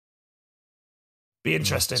Be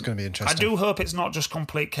interesting. It's going to be interesting. I do hope it's not just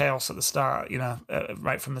complete chaos at the start,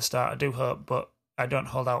 right from the start. I do hope, but I don't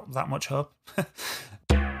hold out that much hope.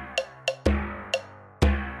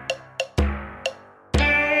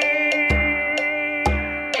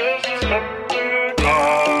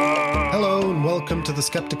 Hello and welcome to the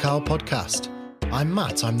Skeptical Podcast. I'm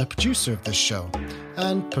Matt, I'm the producer of this show,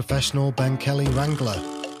 and professional Ben Kelly wrangler.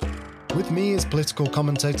 With me is political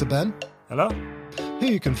commentator Ben. Hello. Who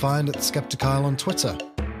you can find at Skeptical on Twitter.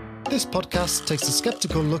 This podcast takes a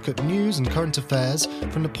skeptical look at news and current affairs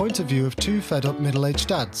from the point of view of two fed-up middle-aged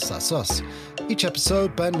dads, that's us. Each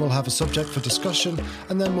episode, Ben will have a subject for discussion,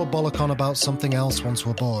 and then we'll bollock on about something else once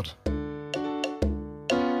we're bored.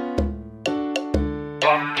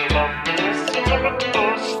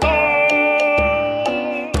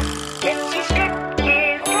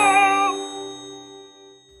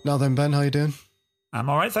 Now then, Ben, how you doing? I'm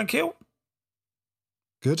all right, thank you.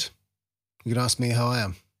 Good. You can ask me how I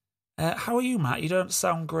am. How are you, Matt? You don't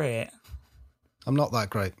sound great. I'm not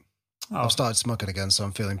that great. Oh. I've started smoking again, so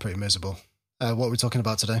I'm feeling pretty miserable. What are we talking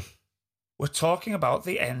about today? We're talking about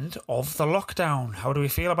the end of the lockdown. How do we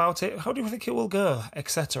feel about it? How do we think it will go?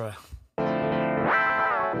 Etc.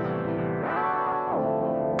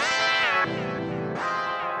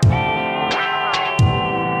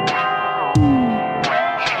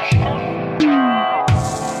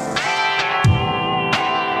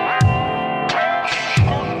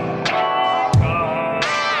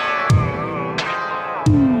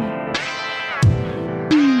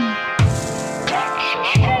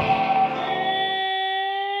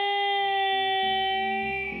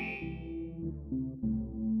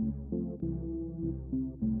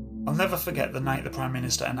 I'll never forget the night the Prime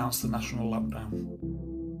Minister announced the national lockdown.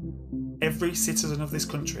 Every citizen of this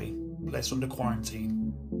country placed under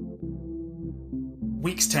quarantine.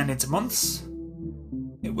 Weeks turned into months.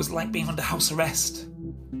 It was like being under house arrest.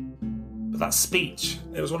 But that speech,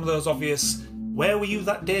 it was one of those obvious, where were you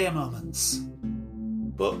that day moments.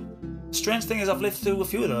 But the strange thing is I've lived through a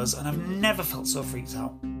few of those and I've never felt so freaked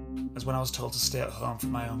out as when I was told to stay at home for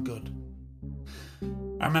my own good.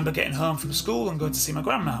 I remember getting home from school and going to see my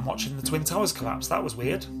grandma and watching the Twin Towers collapse. That was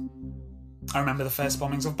weird. I remember the first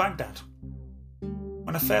bombings of Baghdad.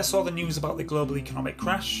 When I first saw the news about the global economic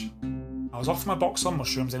crash, I was off my box on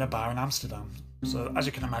mushrooms in a bar in Amsterdam. So as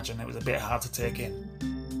you can imagine, it was a bit hard to take in.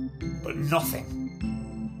 But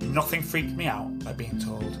nothing freaked me out like being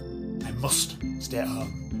told I must stay at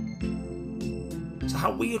home. So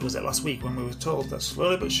how weird was it last week when we were told that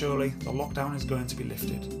slowly but surely the lockdown is going to be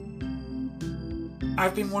lifted?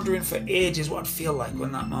 I've been wondering for ages what I'd feel like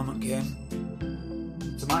when that moment came.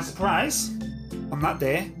 To my surprise, on that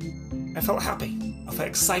day, I felt happy, I felt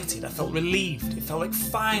excited, I felt relieved. It felt like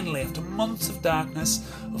finally, after months of darkness,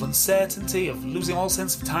 of uncertainty, of losing all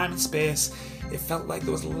sense of time and space, it felt like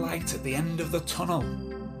there was light at the end of the tunnel.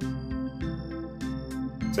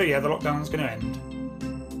 So yeah, the lockdown's going to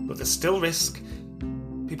end. But there's still risk,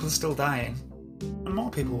 people are still dying, and more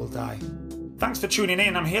people will die. Thanks for tuning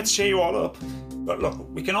in, I'm here to cheer you all up. But look,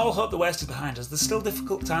 we can all hope the worst is behind us. There's still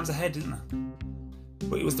difficult times ahead, isn't there?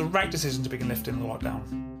 But it was the right decision to begin lifting the lockdown.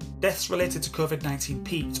 Deaths related to COVID-19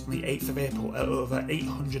 peaked on the 8th of April at over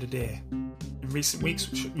 800 a day. In recent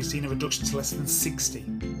weeks, we've seen a reduction to less than 60.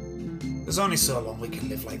 There's only so long we can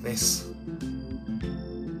live like this.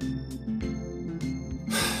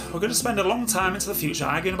 We're going to spend a long time into the future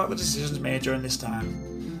arguing about the decisions made during this time.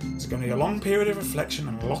 It's going to be a long period of reflection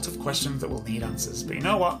and a lot of questions that will need answers. But you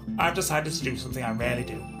know what? I've decided to do something I rarely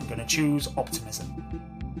do. I'm going to choose optimism.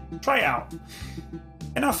 Try it out.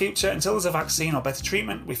 In our future, until there's a vaccine or better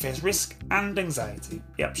treatment, we face risk and anxiety.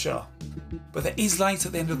 Yep, sure. But there is light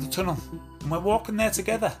at the end of the tunnel, and we're walking there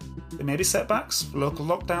together. There may be setbacks, local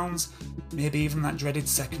lockdowns, maybe even that dreaded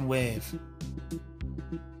second wave.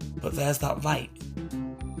 But there's that light.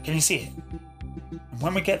 Can you see it? And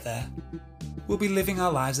when we get there, we'll be living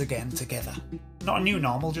our lives again together. Not a new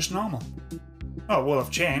normal, just normal. Oh, we'll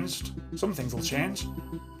have changed. Some things will change.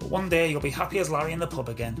 But one day you'll be happy as Larry in the pub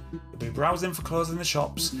again. You'll be browsing for clothes in the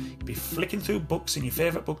shops. You'll be flicking through books in your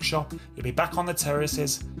favourite bookshop. You'll be back on the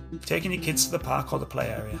terraces, taking your kids to the park or the play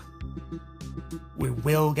area. We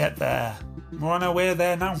will get there. We're on our way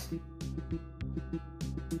there now.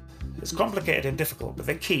 It's complicated and difficult, but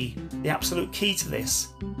the absolute key to this,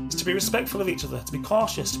 is to be respectful of each other, to be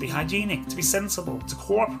cautious, to be hygienic, to be sensible, to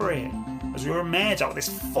cooperate, as we emerge out of this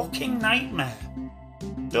fucking nightmare.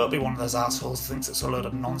 Don't be one of those assholes who thinks it's a load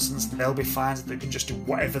of nonsense and they'll be fine, that they can just do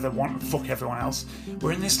whatever they want and fuck everyone else.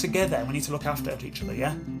 We're in this together and we need to look after each other,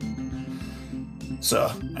 yeah?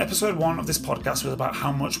 So, episode 1 of this podcast was about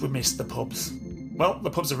how much we missed the pubs. Well, the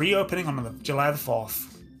pubs are reopening on July the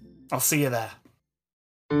 4th. I'll see you there.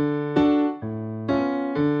 Well,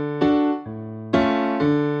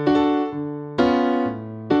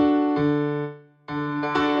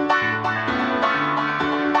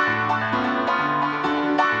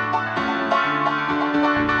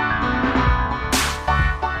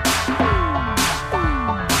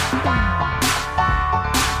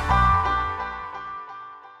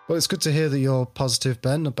 it's good to hear that you're positive,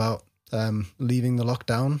 Ben, about leaving the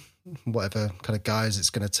lockdown, whatever kind of guise it's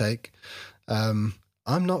going to take.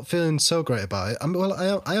 I'm not feeling so great about it.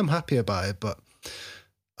 I am happy about it, but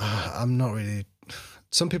I'm not really.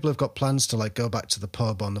 Some people have got plans to like go back to the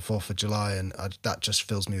pub on the 4th of July, and that just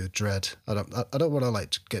fills me with dread. I don't want to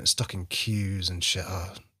like getting stuck in queues and shit.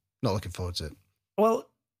 Not looking forward to it. Well,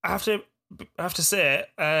 I have to say,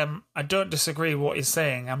 I don't disagree with what you're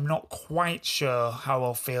saying. I'm not quite sure how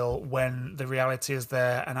I'll feel when the reality is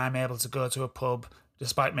there and I'm able to go to a pub,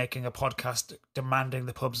 despite making a podcast demanding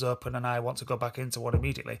the pub's open and I want to go back into one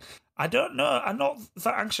immediately. I don't know. I'm not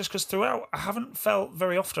that anxious because throughout I haven't felt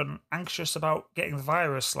very often anxious about getting the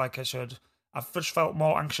virus like I should. I've just felt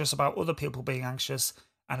more anxious about other people being anxious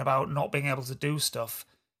and about not being able to do stuff.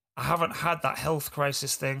 I haven't had that health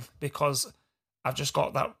crisis thing because I've just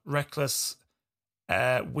got that reckless,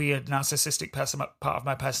 weird, narcissistic part of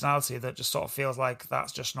my personality that just sort of feels like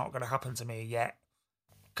that's just not going to happen to me yet.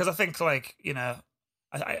 Because I think, like, you know,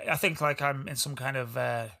 I think like I'm in some kind of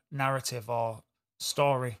narrative or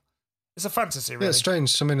story. It's a fantasy, really. Yeah, it's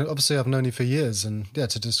strange. I mean, obviously I've known you for years, and yeah,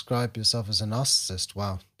 to describe yourself as a narcissist,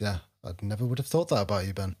 wow, yeah, I never would have thought that about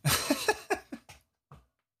you, Ben.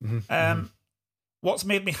 What's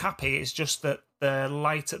made me happy is just that the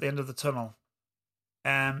light at the end of the tunnel.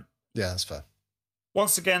 Yeah, that's fair.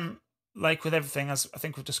 Once again, like with everything, as I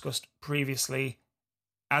think we've discussed previously,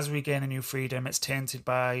 as we gain a new freedom, it's tainted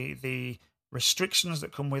by the restrictions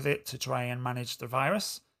that come with it to try and manage the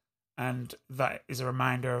virus, and that is a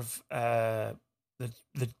reminder of the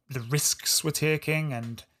risks we're taking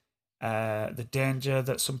and the danger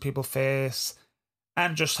that some people face,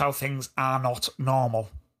 and just how things are not normal,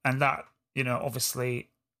 and that, you know, obviously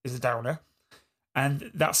is a downer, and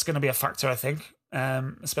that's going to be a factor, I think.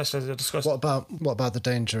 Especially as I discussed. What about the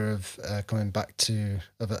danger of coming back to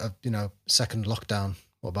second lockdown?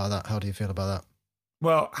 What about that? How do you feel about that?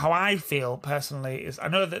 Well, how I feel personally is I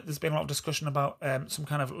know that there's been a lot of discussion about some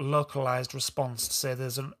kind of localized response to say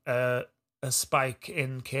there's a spike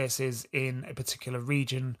in cases in a particular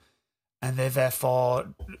region, and they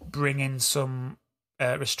therefore bring in some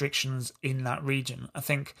restrictions in that region. I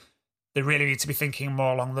think they really need to be thinking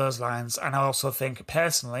more along those lines, and I also think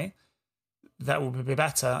personally that would be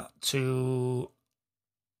better to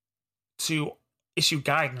issue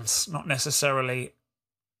guidance, not necessarily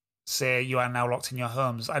say you are now locked in your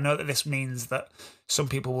homes. I know that this means that some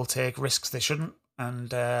people will take risks they shouldn't,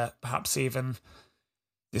 and perhaps even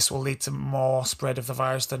this will lead to more spread of the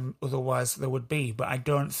virus than otherwise there would be. But I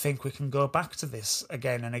don't think we can go back to this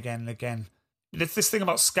again and again and again. There's this thing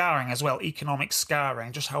about scarring as well, economic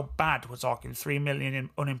scarring, just how bad we're talking. 3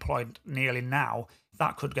 million unemployed nearly now.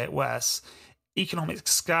 That could get worse. Economic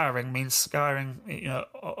scarring means scarring, you know,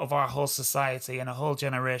 of our whole society and a whole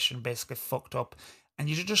generation basically fucked up, and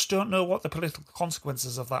you just don't know what the political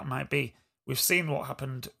consequences of that might be. We've seen what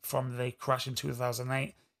happened from the crash in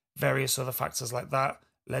 2008. Various other factors like that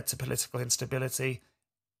led to political instability.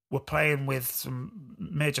 We're playing with some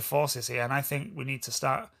major forces here, and I think we need to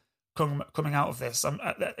start coming out of this.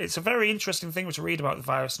 It's a very interesting thing to read about the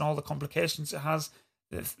virus and all the complications it has,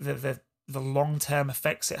 the long-term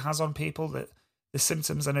effects it has on people, the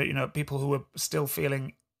symptoms, and, you know, people who are still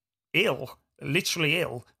feeling ill, literally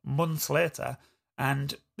ill, months later,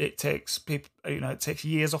 and it takes people, you know, it takes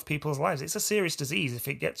years off people's lives. It's a serious disease if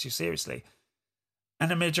it gets you seriously,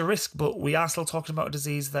 and a major risk. But we are still talking about a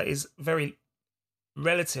disease that is very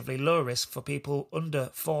relatively low risk for people under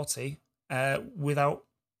 40 without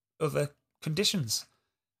other conditions.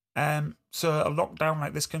 So a lockdown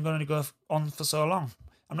like this can only go on for so long.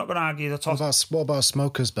 I'm not going to argue the top. What about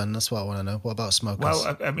smokers, Ben? That's what I want to know. What about smokers?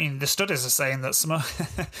 Well, I mean, the studies are saying that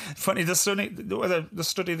funny, the study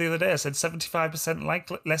the other day said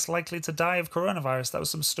 75% less likely to die of coronavirus. That was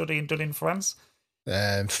some study done in France.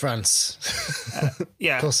 France.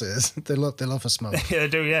 Yeah. Of course it is. They love a smoke. Yeah, they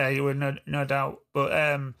do, yeah, you would no doubt. But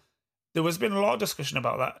there has been a lot of discussion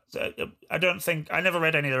about that. I never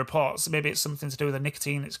read any of the reports. Maybe it's something to do with the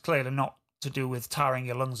nicotine. It's clearly not to do with tarring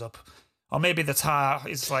your lungs up. Or maybe the tar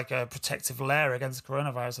is like a protective layer against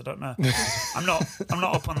coronavirus. I don't know. I'm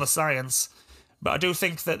not up on the science, but I do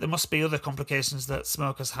think that there must be other complications that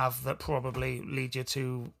smokers have that probably lead you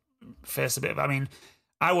to face a bit of. I mean,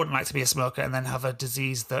 I wouldn't like to be a smoker and then have a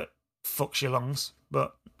disease that fucks your lungs.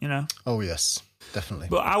 but you know. Oh yes, definitely.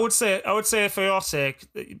 But I would say for your sake,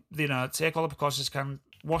 you know, take all the precautions you can,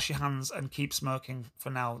 wash your hands, and keep smoking for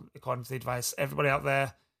now, according to the advice. Everybody out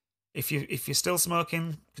there, if you're still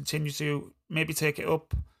smoking, continue to maybe take it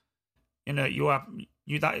up. You know,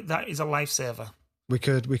 that is a lifesaver. We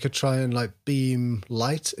could try and like beam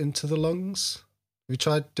light into the lungs. Have you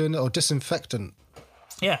tried doing it, or disinfectant?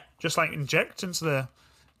 Yeah, just like inject into the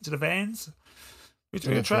veins. We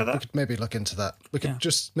could try that. We could maybe look into that. We could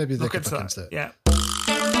just maybe look into it. Yeah.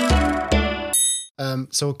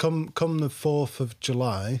 So come the 4th of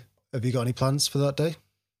July. Have you got any plans for that day?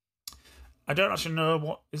 I don't actually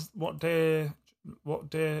know what day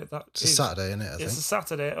that it's is. It's a Saturday, isn't it? I think it's a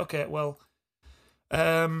Saturday. Okay, well,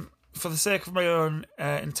 for the sake of my own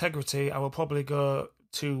integrity, I will probably go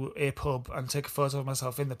to a pub and take a photo of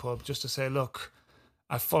myself in the pub just to say, look,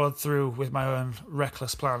 I followed through with my own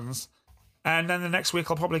reckless plans. And then the next week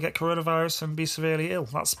I'll probably get coronavirus and be severely ill.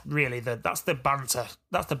 That's really the banter.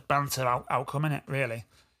 That's the banter outcome, isn't it, really?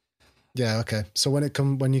 Yeah, okay. So when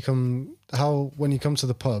you come to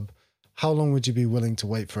the pub, how long would you be willing to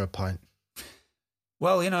wait for a pint?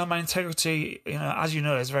 Well, you know, my integrity, you know, as you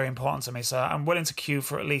know, is very important to me. So I'm willing to queue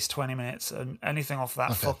for at least 20 minutes, and anything off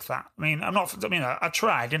that, fuck that. I mean, I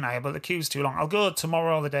tried, didn't I? But the queue's too long. I'll go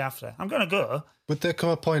tomorrow or the day after. I'm going to go. Would there come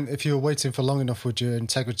a point, if you were waiting for long enough, would your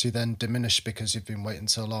integrity then diminish because you've been waiting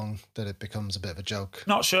so long that it becomes a bit of a joke?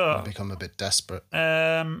 Not sure. You become a bit desperate.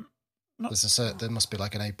 There must be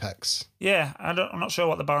like an apex. Yeah, I'm not sure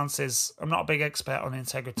what the balance is. I'm not a big expert on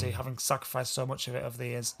integrity, having sacrificed so much of it over the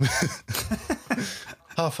years.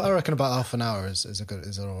 I reckon about half an hour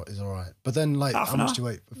is all right. But then, like, how much do you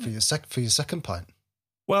wait for your second pint?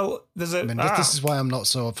 Well, this is why I'm not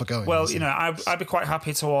so up for going. Well, you know, I'd be quite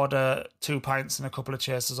happy to order 2 pints and a couple of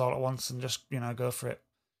chasers all at once and just, you know, go for it.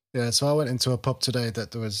 Yeah, so I went into a pub today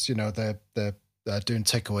that there was, you know, they're doing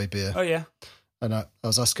takeaway beer. Oh yeah. And I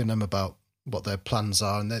was asking them about what their plans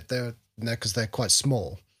are, and they're because they're quite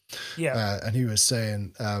small. Yeah. And he was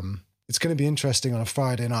saying it's going to be interesting on a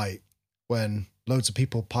Friday night when loads of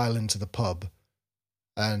people pile into the pub,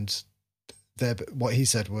 and what he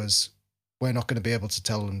said was, we're not going to be able to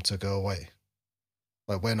tell them to go away.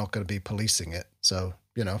 Like, we're not going to be policing it. So,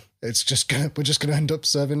 you know, we're just going to end up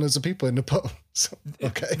serving loads of people in the pub. So,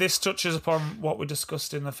 okay. This touches upon what we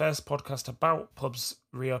discussed in the first podcast about pubs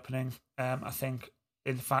reopening. I think,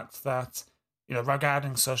 in fact, that, you know,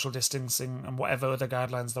 regarding social distancing and whatever other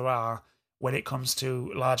guidelines there are, when it comes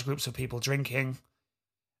to large groups of people drinking,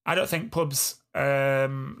 I don't think pubs,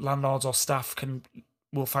 landlords or staff I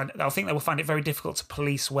think they will find it very difficult to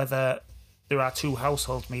police whether there are 2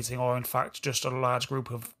 households meeting or, in fact, just a large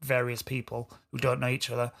group of various people who don't know each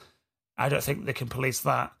other. I don't think they can police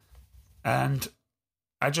that. And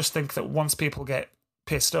I just think that once people get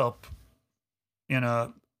pissed up, you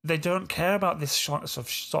know, they don't care about this sort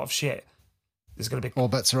of shit. There's going to be... All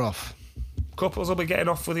bets are off. Couples will be getting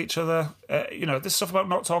off with each other. You know, this stuff about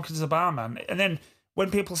not talking to the barman. And then when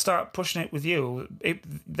people start pushing it with you,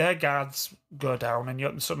 their guards go down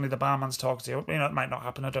and suddenly the barman's talking to you. You know, it might not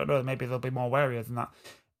happen, I don't know. Maybe they'll be more wary than that.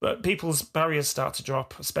 But people's barriers start to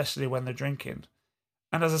drop, especially when they're drinking.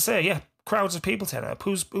 And as I say, yeah, crowds of people turn up.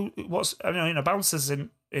 Bouncers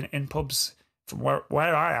in pubs from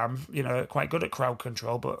where I am, you know, quite good at crowd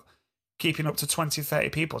control, but keeping up to 20, 30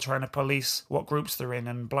 people trying to police what groups they're in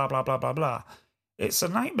and blah, blah, blah, blah, blah. It's a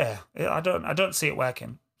nightmare. I don't see it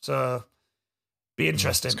working. So... be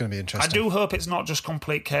interesting. It's going to be interesting. I do hope it's not just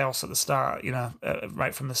complete chaos at the start, you know,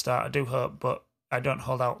 right from the start. I do hope, but I don't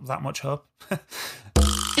hold out that much hope.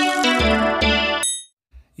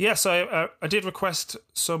 Yes, I did request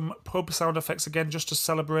some pub sound effects again just to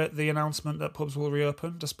celebrate the announcement that pubs will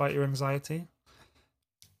reopen, despite your anxiety.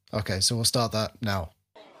 Okay, so we'll start that now.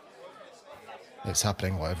 It's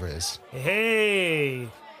happening, whatever it is. Hey,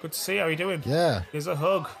 good to see you. How are you doing? Yeah. Here's a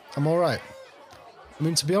hug. I'm all right. I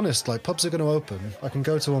mean, to be honest, like, pubs are going to open. I can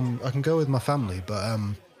go to them. I can go with my family, but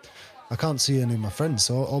I can't see any of my friends.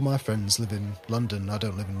 So all my friends live in London. I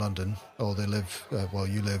don't live in London. Or they live,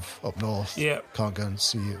 you live up north. Yeah. Can't go and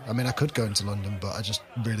see you. I mean, I could go into London, but I just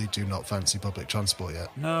really do not fancy public transport yet.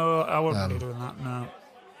 No, I wouldn't be doing that, no.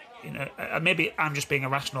 You know, maybe I'm just being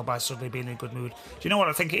irrational by suddenly being in a good mood. Do you know what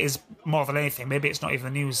I think it is more than anything? Maybe it's not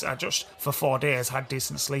even the news. I just, for 4 days, had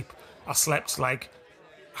decent sleep. I slept like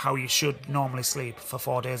how you should normally sleep for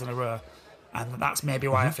 4 days in a row, and that's maybe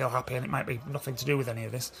why I feel happy, and it might be nothing to do with any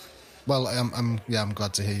of this. Well, I'm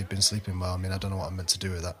glad to hear you've been sleeping well. I mean, I don't know what I'm meant to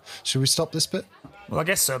do with that. Should we stop this bit? Well, I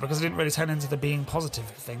guess so, because it didn't really turn into the being positive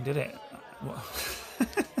thing, did it?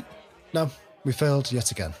 No, we failed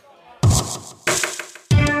yet again.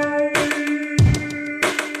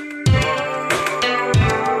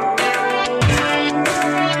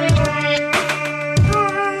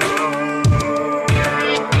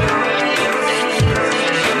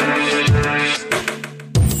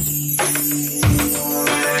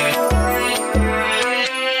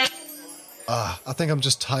 I think I'm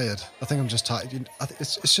just tired.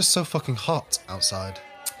 It's just so fucking hot outside.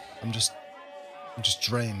 I'm just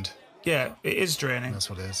drained. Yeah, it is draining. That's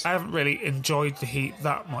what it is. I haven't really enjoyed the heat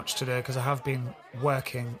that much today because I have been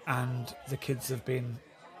working and the kids have been...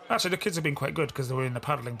 Actually, the kids have been quite good because they were in the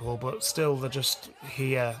paddling pool, but still they're just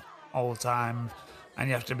here all the time and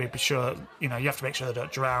you have to be sure, you have to make sure they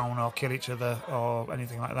don't drown or kill each other or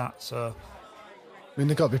anything like that, so... I mean,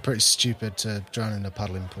 they've got to be pretty stupid to drown in a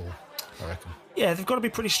paddling pool, I reckon. Yeah, they've got to be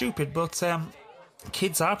pretty stupid, but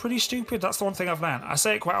kids are pretty stupid. That's the one thing I've learned. I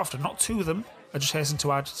say it quite often, not to them. I just hasten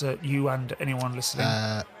to add to you and anyone listening.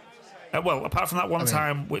 Well, apart from that one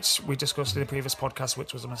time, which we discussed in the previous podcast,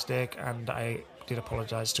 which was a mistake, and I did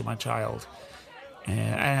apologise to my child.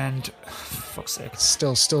 And, fuck's sake.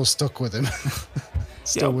 Still stuck with him.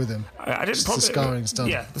 Still with him. I didn't. The scarring's done.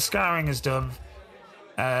 Yeah, the scarring is done.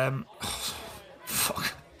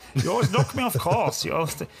 Fuck. You always knock me off course.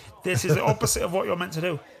 This is the opposite of what you're meant to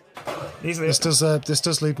do. This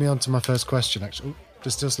does lead me on to my first question, actually.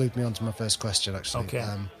 Okay.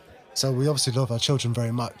 So we obviously love our children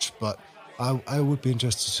very much, but I would be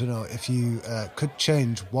interested to know if you could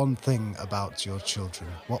change one thing about your children,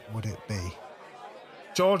 what would it be?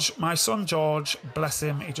 George, my son George, bless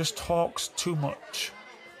him, he just talks too much.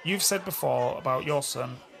 You've said before about your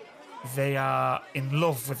son, they are in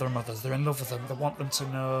love with their mothers. They're in love with them. They want them to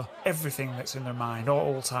know everything that's in their mind at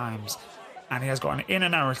all times. And he has got an inner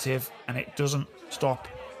narrative and it doesn't stop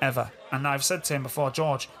ever. And I've said to him before,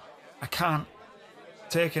 George, I can't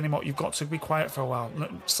take any more. You've got to be quiet for a while.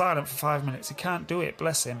 Silent for 5 minutes. He can't do it.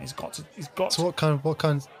 Bless him. He's got to. So what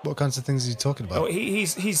kinds of things are you talking about? Oh,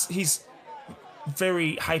 he's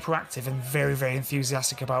very hyperactive and very, very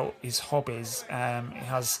enthusiastic about his hobbies. He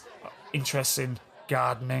has interests in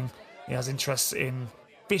gardening. He has interests in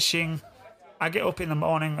fishing. I get up in the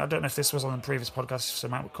morning. I don't know if this was on the previous podcast, so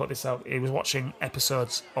I might cut this out. He was watching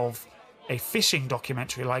episodes of a fishing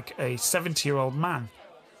documentary like a 70-year-old man.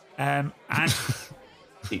 And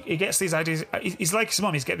he gets these ideas. He's like his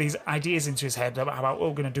mum. He's got these ideas into his head about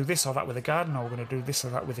we're going to do this or that with the garden, or we're going to do this or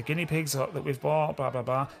that with the guinea pigs that we've bought, blah, blah,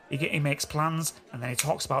 blah. He makes plans, and then he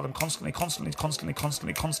talks about them constantly.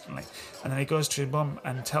 And then he goes to his mum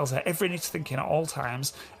and tells her everything he's thinking at all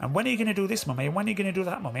times. And when are you going to do this, mummy? And when are you going to do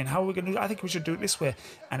that, mummy? And how are we going to do it? I think we should do it this way.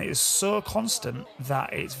 And it is so constant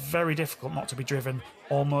that it's very difficult not to be driven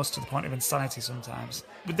almost to the point of insanity sometimes.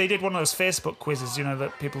 But they did one of those Facebook quizzes,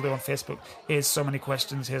 that people do on Facebook. Here's so many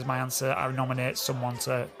questions, here's my answer. I nominate someone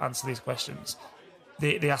to answer these questions.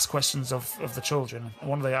 They ask questions of the children.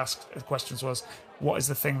 One of the asked questions was, what is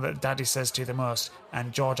the thing that Daddy says to you the most?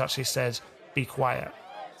 And George actually said, be quiet,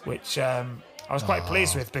 which I was quite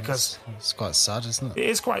pleased with because... It's quite sad, isn't it? It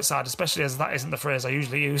is quite sad, especially as that isn't the phrase I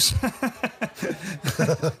usually use.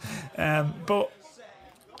 But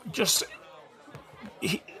just...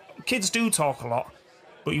 kids do talk a lot,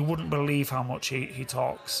 but you wouldn't believe how much he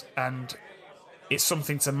talks, and it's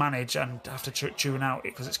something to manage and have to tune out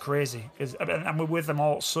because it's crazy. And we're with them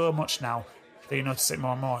all so much now that you notice it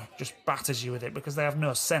more and more. It just batters you with it because they have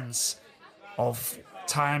no sense of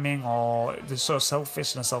timing, or they're so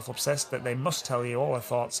selfish and self-obsessed that they must tell you all their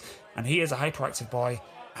thoughts. And he is a hyperactive boy,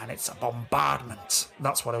 and it's a bombardment.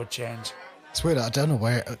 That's what I would change. It's weird. I don't know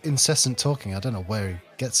where incessant talking. I don't know where he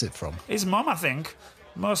gets it from. His mum, I think.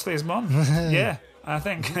 Mostly his mum. Yeah, I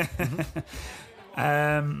think.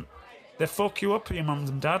 They fuck you up, your mums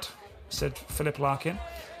and dad, said Philip Larkin.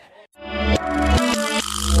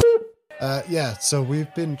 So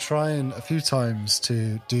we've been trying a few times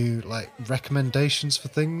to do recommendations for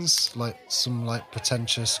things, some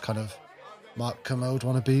pretentious kind of Mark Kermode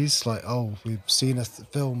wannabes, we've seen a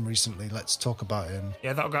film recently, let's talk about it.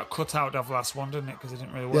 Yeah, that got cut out of the last one, didn't it? Because it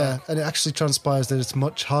didn't really work. Yeah, and it actually transpires that it's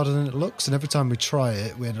much harder than it looks, and every time we try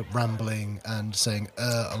it, we end up rambling and saying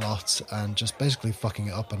a lot and just basically fucking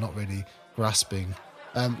it up and not really grasping.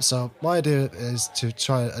 So my idea is to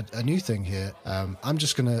try a new thing here. I'm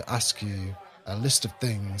just going to ask you a list of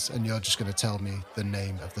things, and you're just going to tell me the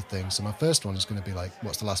name of the thing. So my first one is going to be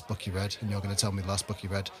what's the last book you read? And you're going to tell me the last book you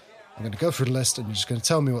read. I'm going to go through the list, and you're just going to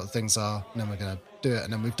tell me what the things are, and then we're going to do it,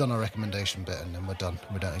 and then we've done our recommendation bit, and then we're done.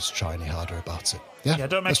 We don't need to try any harder about it. Yeah,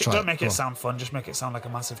 don't make it sound fun. Just make it sound like a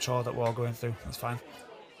massive chore that we're all going through. That's fine.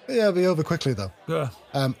 Yeah, it'll be over quickly, though. Yeah.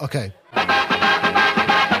 Okay.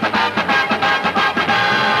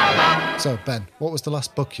 So, Ben, what was the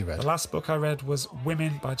last book you read? The last book I read was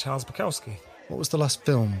Women by Charles Bukowski. What was the last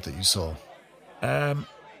film that you saw?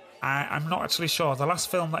 I'm not actually sure. The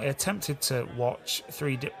last film that I attempted to watch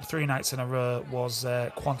three nights in a row was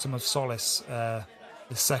Quantum of Solace, the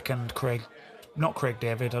second not Craig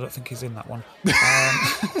David, I don't think he's in that one.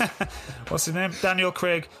 What's his name? Daniel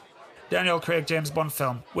Craig Daniel Craig James Bond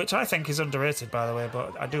film, which I think is underrated, by the way,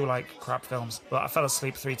 but I do like crap films. But I fell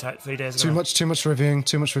asleep 3 days ago. Too much reviewing.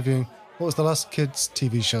 What was the last kids'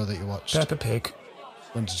 TV show that you watched? Peppa Pig.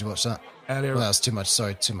 When did you watch that? Earlier. Well, that's too much.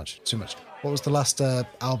 Sorry, too much. What was the last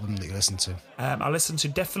album that you listened to? I listened to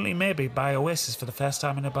Definitely Maybe by Oasis for the first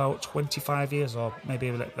time in about 25 years, or maybe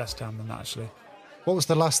a little less time than that, actually. What was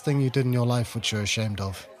the last thing you did in your life which you're ashamed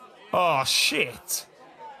of? Oh, shit.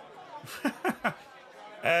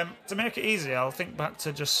 To make it easy, I'll think back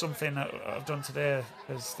to just something that I've done today,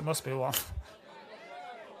 because there must be one.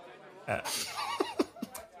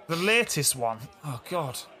 The latest one. Oh,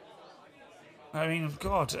 God. I mean,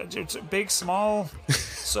 God, big, small,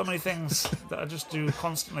 so many things that I just do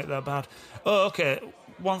constantly that are bad. Oh, okay,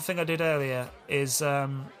 one thing I did earlier is I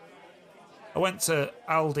went to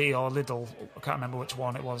Aldi or Lidl, I can't remember which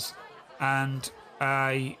one it was, and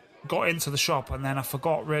I got into the shop and then I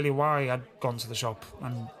forgot really why I'd gone to the shop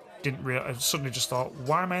and I suddenly just thought,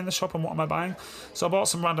 why am I in the shop and what am I buying? So I bought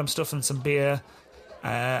some random stuff and some beer.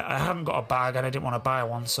 I hadn't got a bag and I didn't want to buy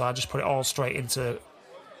one, so I just put it all straight into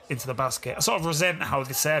the basket. I sort of resent how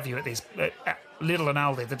they serve you at these Lidl and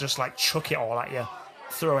Aldi. They just like chuck it all at you,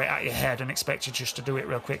 throw it at your head and expect you just to do it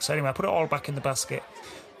real quick. So anyway, I put it all back in the basket.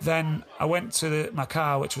 Then I went to my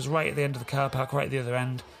car, which was right at the end of the car park, right at the other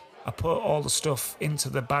end. I put all the stuff into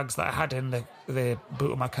the bags that I had in the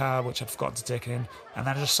boot of my car, which I'd forgotten to take it in, and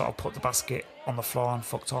then I just sort of put the basket on the floor and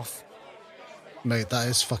fucked off. Mate, that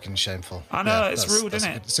is fucking shameful. I know, it's rude,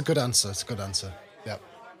 isn't it? It's a good answer. Yeah.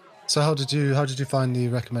 So how did you find the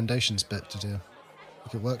recommendations bit? Did you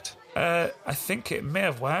think it worked? I think it may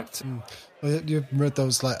have worked. Well, you read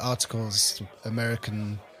those like articles,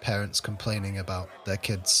 American parents complaining about their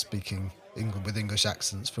kids speaking with English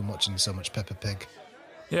accents from watching so much Peppa Pig.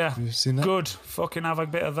 Yeah, have you seen that? Good. Fucking have a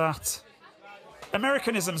bit of that.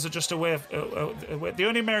 Americanisms are just a way of... the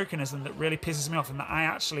only Americanism that really pisses me off and that I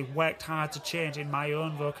actually worked hard to change in my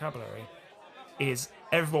own vocabulary is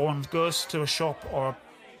everyone goes to a shop or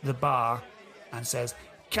the bar and says,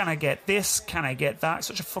 can I get this? Can I get that? It's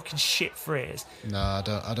such a fucking shit phrase. No,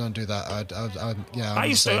 I don't do that. I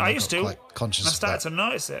used to. Quite conscious and I started of that. to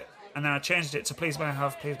notice it. And then I changed it to please may I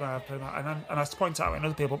have, please may I have, please may I have. And I point it out in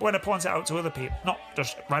other people. But when I point it out to other people, not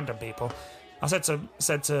just random people, I said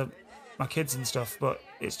to my kids and stuff, but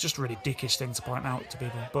it's just a really dickish thing to point out to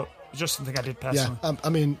people. But it's just something I did personally. Yeah, I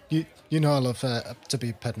mean, you know I love to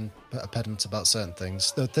be a pedant about certain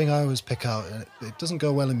things. The thing I always pick out, it doesn't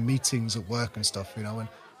go well in meetings at work and stuff, you know,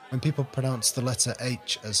 when people pronounce the letter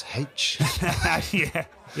H as H.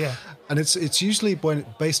 Yeah. And it's usually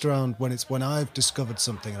based around when I've discovered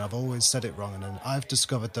something and I've always said it wrong, and then I've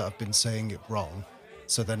discovered that I've been saying it wrong.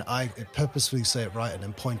 So then I purposefully say it right and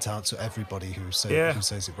then point out to everybody who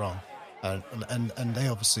says it wrong. And they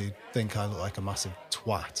obviously think I look like a massive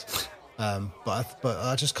twat. But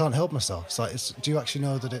I just can't help myself. It's like, do you actually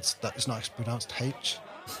know that it's not actually pronounced H?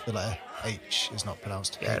 The letter H is not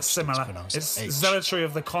pronounced H. Yeah, it's similar. It's zealotry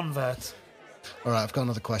of the convert. All right, I've got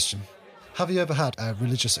another question. Have you ever had a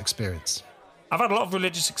religious experience? I've had a lot of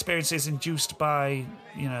religious experiences induced by,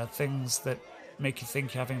 things that make you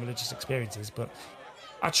think you're having religious experiences. But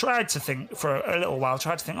I tried to think for a little while,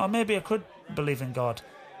 oh, maybe I could believe in God.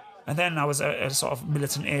 And then I was a sort of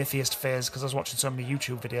militant atheist phase because I was watching so many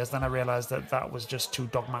YouTube videos. Then I realised that was just too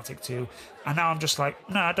dogmatic too. And now I'm just like,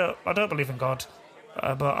 no, I don't believe in God.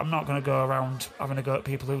 But I'm not going to go around having a go at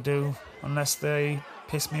people who do unless they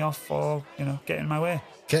piss me off or, get in my way.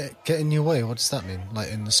 Get in your way? What does that mean? Like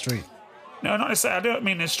in the street? No, not necessarily. I don't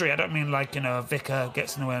mean in the street. I don't mean like, a vicar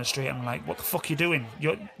gets in the way on the street and I'm like, what the fuck are you doing?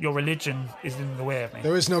 Your religion is in the way of me.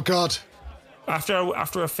 There is no God.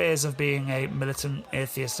 After a phase of being a militant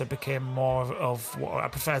atheist, I became more of what I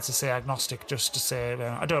prefer to say agnostic, just to say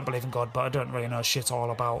I don't believe in God, but I don't really know shit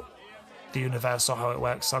all about the universe or how it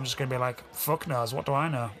works. So I'm just going to be like, fuck knows, what do I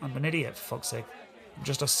know? I'm an idiot, for fuck's sake. I'm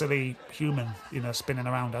just a silly human, spinning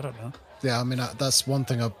around. I don't know. Yeah, I mean that's one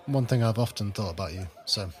thing I've often thought about you.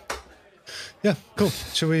 So, yeah, cool.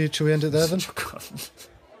 Should we end it there then?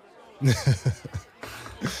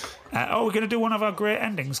 We're going to do one of our great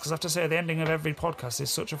endings, because I have to say the ending of every podcast is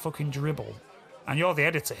such a fucking dribble. And you're the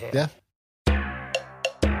editor here. Yeah.